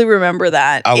vaguely remember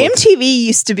that. MTV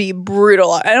used to be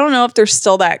brutal. I don't know if they're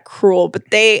still that cruel,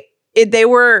 but they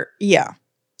were, yeah.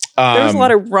 There was a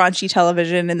lot of raunchy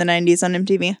television in the 90s on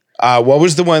MTV. What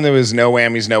was the one that was no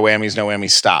whammies, no whammies, no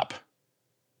whammies, stop?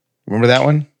 Remember that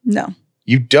one? No.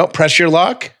 You don't press your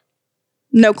luck?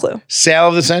 No clue. Sale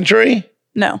of the Century?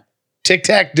 No.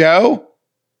 Tic-Tac-Doe?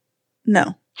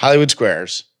 No. Hollywood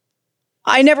Squares?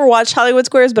 I never watched Hollywood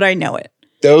Squares, but I know it.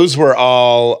 Those were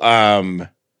all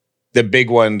the big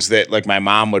ones that like my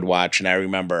mom would watch, and I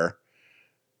remember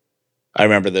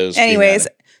those. Anyways,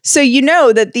 so you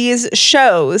know that these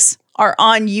shows are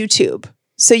on YouTube.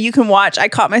 So you can watch. I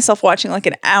caught myself watching like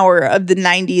an hour of the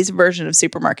 90s version of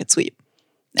Supermarket Sweep.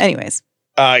 Anyways.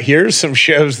 Here's some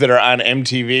shows that are on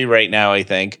MTV right now, I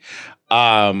think.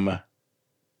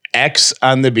 X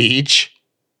on the Beach.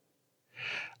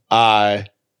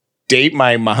 Date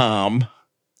My Mom.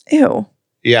 Ew.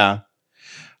 Yeah.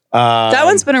 That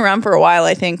one's been around for a while,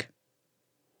 I think.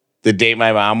 The Date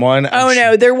My Mom one?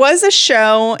 No. There was a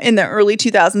show in the early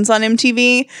 2000s on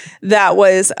MTV that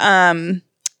was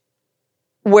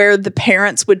where the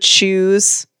parents would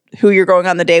choose who you're going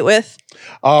on the date with.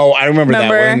 Oh, I remember that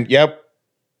one. Yep.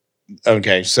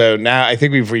 Okay. So now I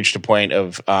think we've reached a point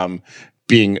of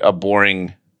being a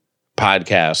boring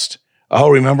podcast. Oh,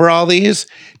 remember all these?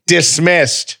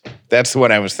 Dismissed. That's the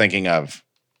one I was thinking of.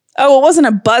 Oh, it wasn't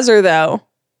a buzzer, though.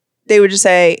 They would just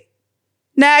say,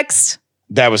 next.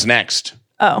 That was next.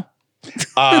 Oh.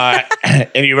 And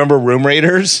you remember Room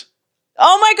Raiders?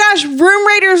 Oh my gosh, Room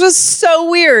Raiders was so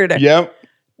weird. Yep.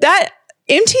 That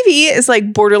MTV is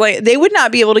like borderline. They would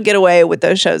not be able to get away with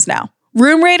those shows now.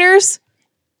 Room Raiders,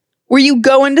 where you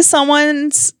go into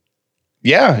someone's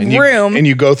room and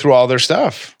you go through all their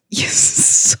stuff. Yes,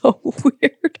 so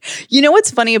weird. You know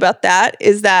what's funny about that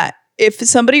is that if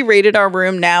somebody raided our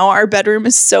room now, our bedroom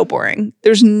is so boring.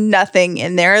 There's nothing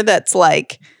in there that's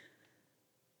like,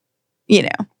 you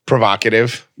know,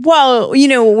 provocative. Well, you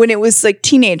know, when it was like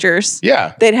teenagers,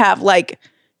 they'd have like,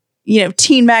 you know,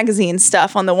 teen magazine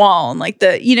stuff on the wall and like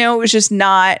it was just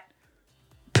not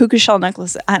puka shell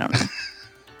necklaces. I don't know.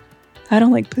 I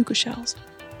don't like puka shells.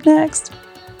 Next.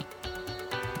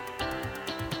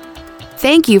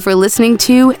 Thank you for listening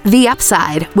to The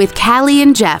Upside with Callie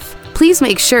and Jeff. Please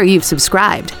make sure you've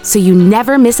subscribed so you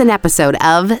never miss an episode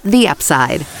of The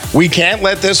Upside. We can't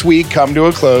let this week come to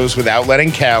a close without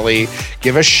letting Callie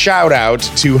give a shout out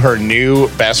to her new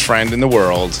best friend in the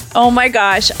world. Oh my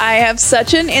gosh, I have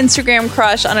such an Instagram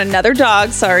crush on another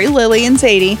dog, sorry, Lily and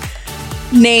Sadie,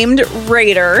 named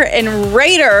Raider. And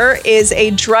Raider is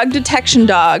a drug detection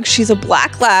dog. She's a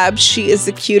black lab. She is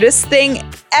the cutest thing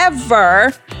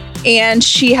ever. And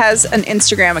she has an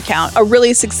Instagram account, a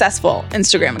really successful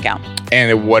Instagram account.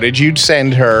 And what did you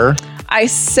send her? I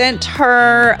sent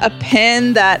her a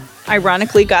pin that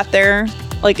ironically got there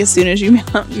like as soon as you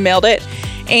mailed it.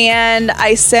 And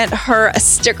I sent her a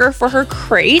sticker for her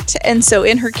crate. And so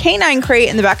in her canine crate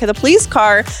in the back of the police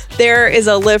car, there is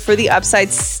a Live for the Upside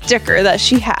sticker that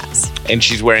she has. And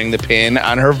she's wearing the pin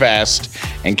on her vest.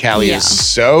 And Callie is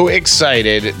so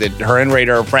excited that her and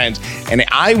Raider are friends. And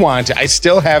I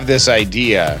still have this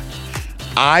idea.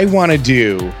 I want to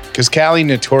do, because Callie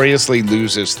notoriously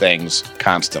loses things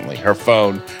constantly. Her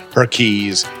phone, her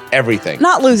keys, everything.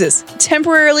 Not loses,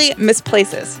 temporarily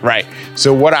misplaces. Right.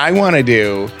 So what I want to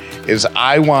do is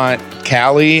I want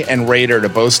Callie and Raider to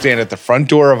both stand at the front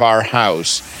door of our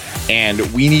house, and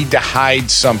we need to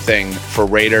hide something for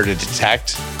Raider to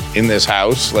detect in this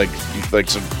house, like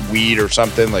some weed or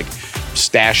something, like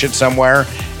stash it somewhere.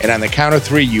 And on the count of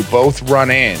 3, you both run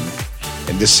in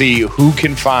and to see who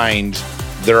can find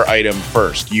their item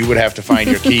first. You would have to find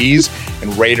your keys,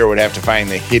 and Raider would have to find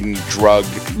the hidden drug.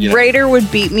 Raider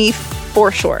would beat me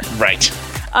for sure. Right.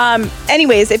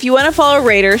 Anyways, if you want to follow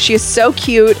Raider, she is so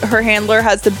cute. Her handler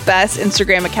has the best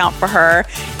Instagram account for her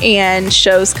and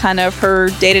shows kind of her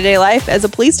day-to-day life as a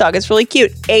police dog. It's really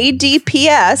cute.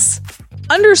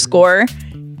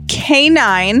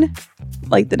 ADPS_K9,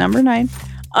 like the number 9,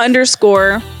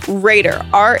 _Raider, RAIDER,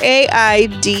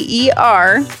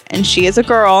 and she is a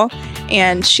girl,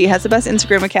 and she has the best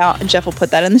Instagram account, and Jeff will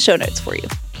put that in the show notes for you.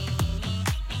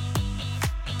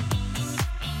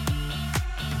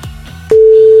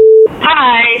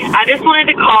 Hi, I just wanted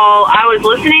to call. I was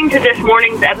listening to this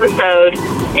morning's episode,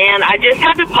 and I just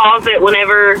had to pause it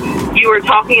whenever you were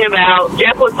talking about,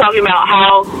 Jeff was talking about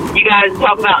how you guys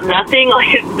talk about nothing,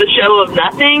 like it's the show of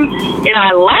nothing, and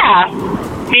I laughed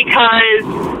because,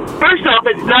 first off,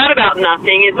 it's not about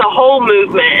nothing. It's a whole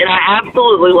movement, and I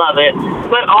absolutely love it.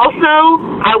 But also,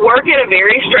 I work at a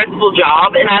very stressful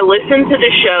job, and I listen to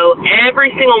the show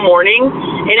every single morning,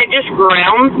 and it just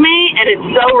grounds me, and it's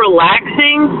so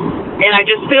relaxing, and I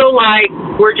just feel like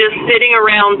we're just sitting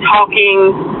around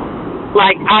talking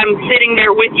like I'm sitting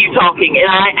there with you talking, and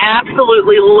I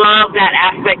absolutely love that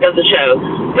aspect of the show.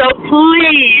 So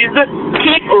please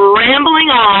keep rambling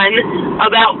on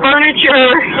about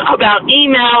furniture, about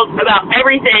emails, about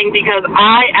everything, because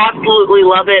I absolutely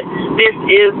love it. This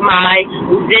is my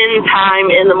zen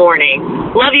time in the morning.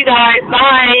 Love you guys.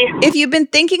 Bye. If you've been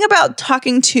thinking about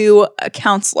talking to a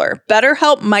counselor,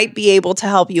 BetterHelp might be able to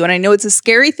help you. And I know it's a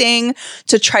scary thing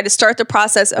to try to start the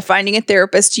process of finding a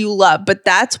therapist you love, but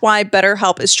that's why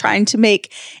BetterHelp is trying to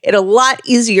make it a lot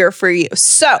easier for you.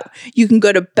 So you can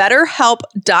go to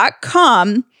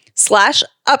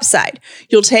betterhelp.com/upside.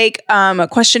 You'll take a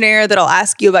questionnaire that'll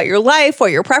ask you about your life,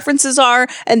 what your preferences are,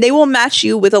 and they will match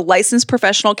you with a licensed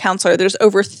professional counselor. There's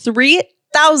over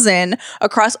 3,000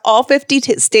 across all 50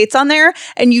 states on there,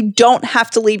 and you don't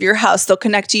have to leave your house. They'll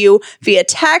connect you via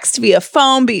text, via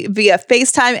phone, via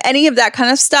FaceTime, any of that kind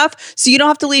of stuff. So you don't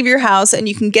have to leave your house, and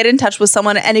you can get in touch with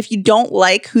someone. And if you don't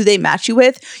like who they match you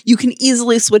with, you can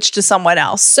easily switch to someone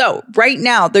else. So right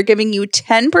now, they're giving you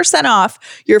 10% off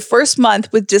your first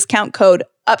month with discount code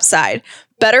UPSIDE.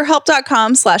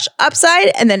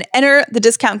 BetterHelp.com/upside, and then enter the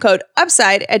discount code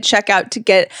UPSIDE at checkout to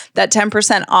get that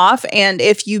 10% off. And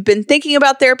if you've been thinking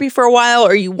about therapy for a while,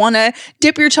 or you want to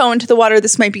dip your toe into the water,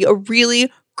 this might be a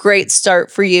really great start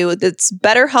for you. That's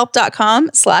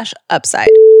BetterHelp.com/upside.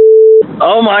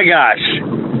 Oh my gosh.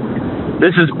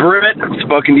 This is Britt. I've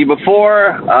spoken to you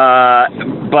before,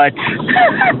 but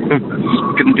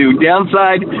couldn't do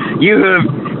downside. You have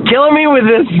killing me with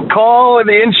this call with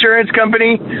the insurance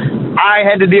company. I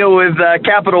had to deal with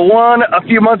Capital One a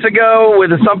few months ago with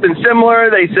something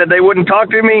similar. They said they wouldn't talk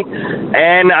to me,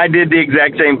 and I did the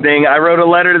exact same thing. I wrote a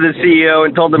letter to the CEO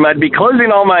and told them I'd be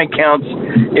closing all my accounts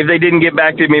if they didn't get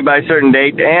back to me by a certain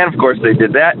date, and of course they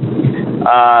did that.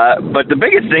 But the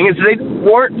biggest thing is they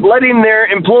weren't letting their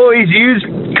employees use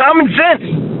common sense.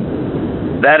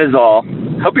 That is all.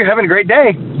 Hope you're having a great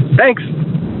day. Thanks.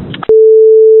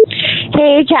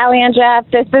 Hey, Callie and Jeff.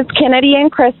 This is Kennedy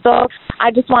and Crystal.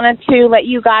 I just wanted to let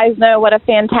you guys know what a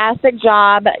fantastic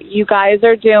job you guys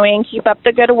are doing. Keep up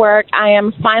the good work. I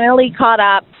am finally caught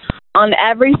up on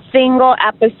every single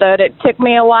episode. It took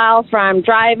me a while from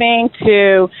driving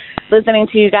to listening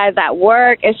to you guys at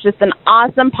work. It's just an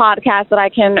awesome podcast that I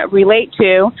can relate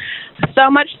to. So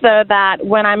much so that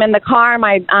when I'm in the car,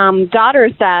 my daughter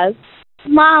says,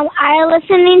 Mom, are you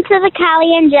listening to the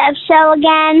Callie and Jeff show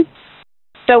again?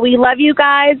 So we love you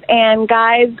guys, and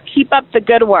guys, keep up the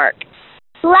good work.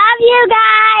 Love you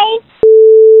guys.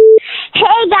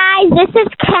 Hey guys, this is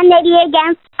Kennedy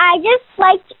again. I just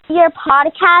liked your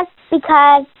podcast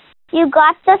because you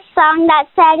got the song that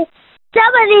said,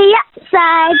 somebody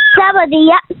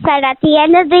upside at the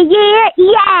end of the year.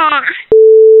 Yeah.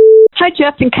 Hi,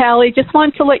 Jeff and Callie. Just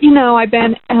wanted to let you know I've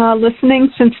been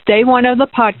listening since day one of the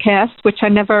podcast, which I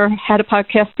never had a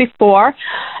podcast before.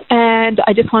 And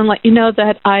I just want to let you know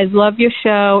that I love your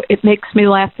show. It makes me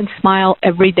laugh and smile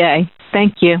every day.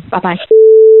 Thank you. Bye-bye.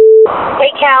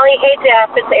 Hey, Callie. Hey,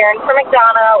 Jeff. It's Erin from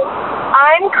McDonough.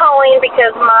 I'm calling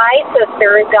because my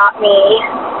sister got me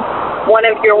one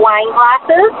of your wine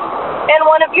glasses and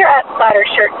one of your Upsider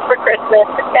shirts for Christmas,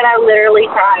 and I literally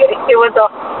cried. It was a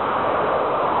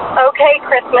okay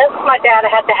Christmas. My dad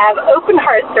had to have open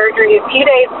heart surgery a few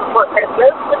days before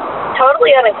Christmas.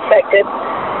 Totally unexpected.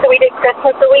 So we did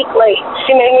Christmas a week late.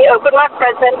 She made me open my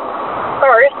present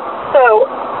first so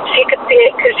she could see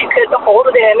it because she couldn't hold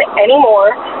it in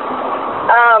anymore.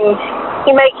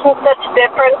 He makes such a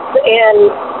difference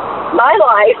in my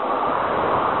life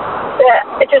that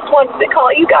it just wanted to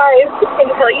call you guys and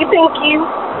tell you thank you.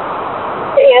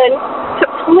 And to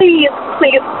please,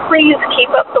 please, please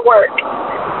keep up the work.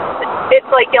 It's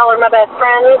like y'all are my best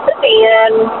friends,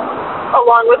 and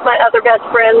along with my other best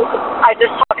friends, I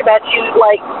just talk about you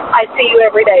like I see you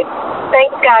every day.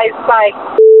 Thanks, guys. Bye.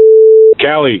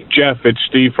 Callie, Jeff, it's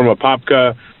Steve from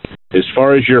Apopka. As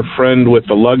far as your friend with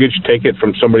the luggage, take it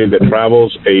from somebody that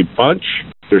travels a bunch.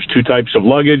 There's two types of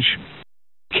luggage,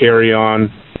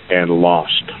 carry-on and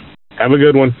lost. Have a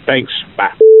good one. Thanks.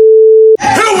 Bye.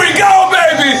 Here we go,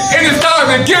 baby! And it's time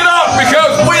to get up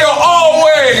because we